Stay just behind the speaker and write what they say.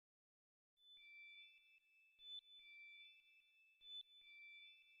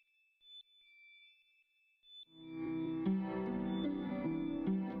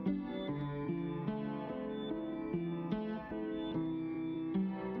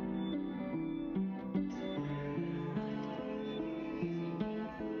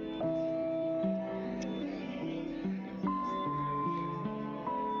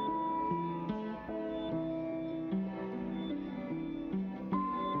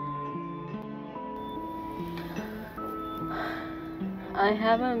I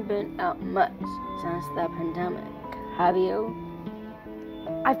haven't been out much since the pandemic. Have you?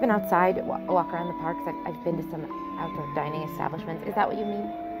 I've been outside, walk around the parks. I've been to some outdoor dining establishments. Is that what you mean?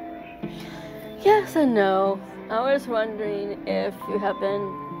 Yes and no. I was wondering if you have been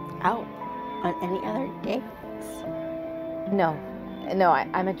out on any other dates. No,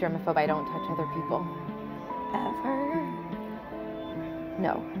 I'm a germaphobe. I don't touch other people. Ever?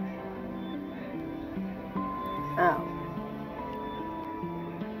 No. Oh.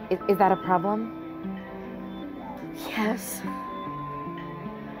 Is that a problem? Yes.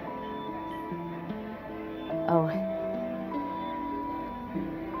 Oh.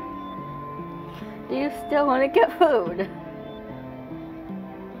 Do you still want to get food?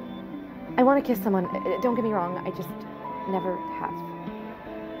 I want to kiss someone. Don't get me wrong. I just never have.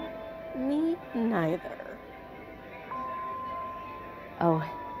 Me neither. Oh.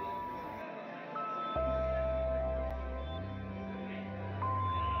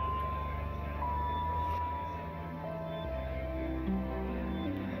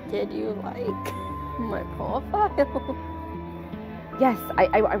 Did you like my profile? Yes,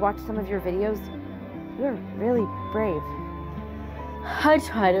 I watched some of your videos. You're really brave. I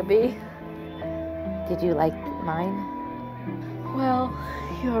try to be. Did you like mine? Well,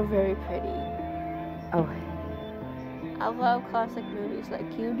 you're very pretty. Oh. I love classic movies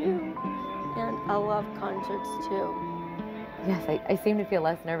like you do, and I love concerts too. Yes, I seem to feel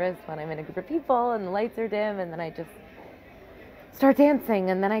less nervous when I'm in a group of people and the lights are dim, and then I just start dancing,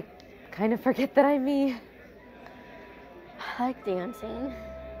 and then I kind of forget that I'm me. I like dancing.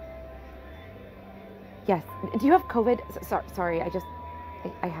 Yes. Do you have COVID? Sorry,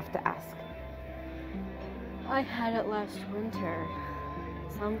 I have to ask. I had it last winter.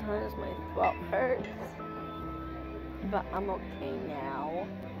 Sometimes my throat hurts, but I'm okay now.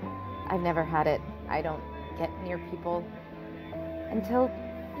 I've never had it. I don't get near people until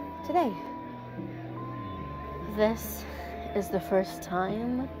today. This is the first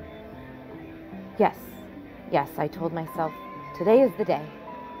time? Yes, I told myself today is the day.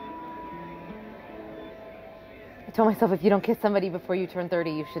 I told myself if you don't kiss somebody before you turn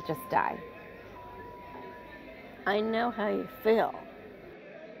 30, you should just die. I know how you feel.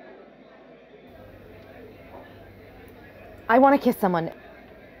 I want to kiss someone.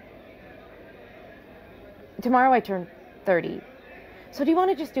 Tomorrow I turn 30. So do you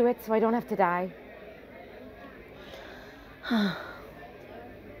want to just do it so I don't have to die?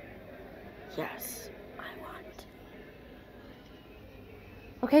 Yes, I want.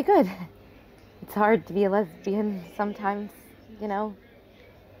 Okay, good. It's hard to be a lesbian sometimes, you know.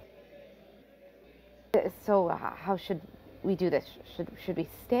 So how should we do this? Should we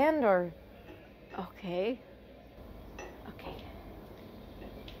stand or? Okay. Okay.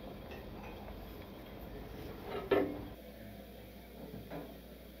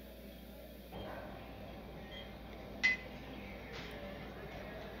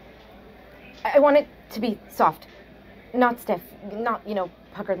 I want it to be soft, not stiff, not,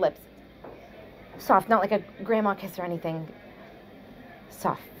 puckered lips. Soft, not like a grandma kiss or anything.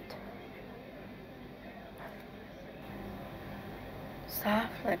 Soft.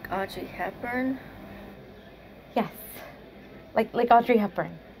 Soft like Audrey Hepburn? Yes, like Audrey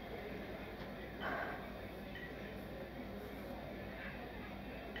Hepburn.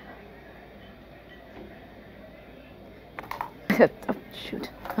 Oh, shoot.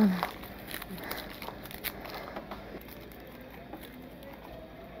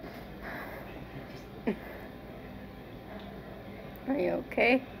 Are you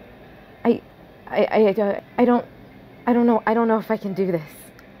okay? I don't know if I can do this.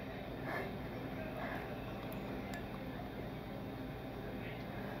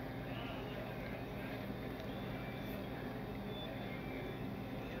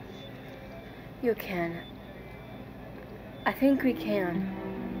 You can. I think we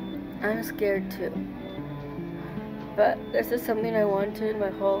can. I'm scared too. But this is something I wanted my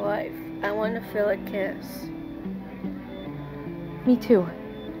whole life. I want to feel a kiss. Me too.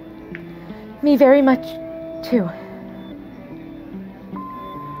 Me very much too.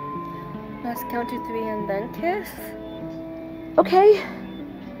 Let's count to 3 and then kiss. Okay.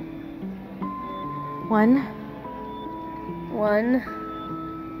 1, 1,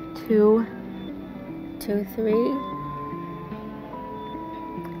 2, 2, 3.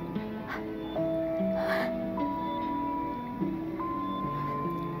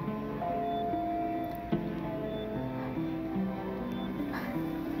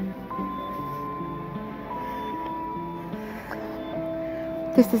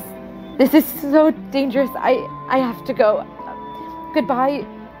 This is so dangerous. I have to go. Goodbye.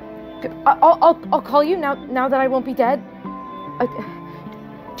 I'll call you now that I won't be dead.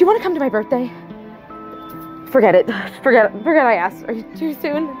 Do you want to come to my birthday? Forget it. Forget I asked. Are you too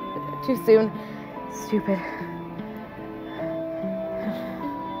soon? Too soon. Stupid.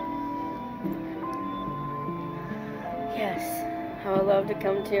 Yes, I would love to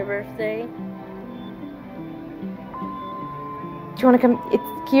come to your birthday. Do you want to come?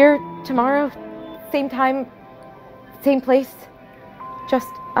 It's here tomorrow, same time, same place, just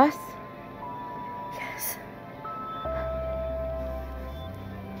us? Yes.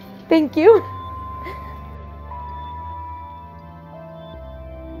 Thank you.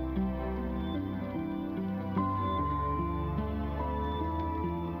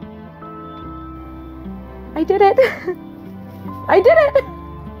 I did it. I did it.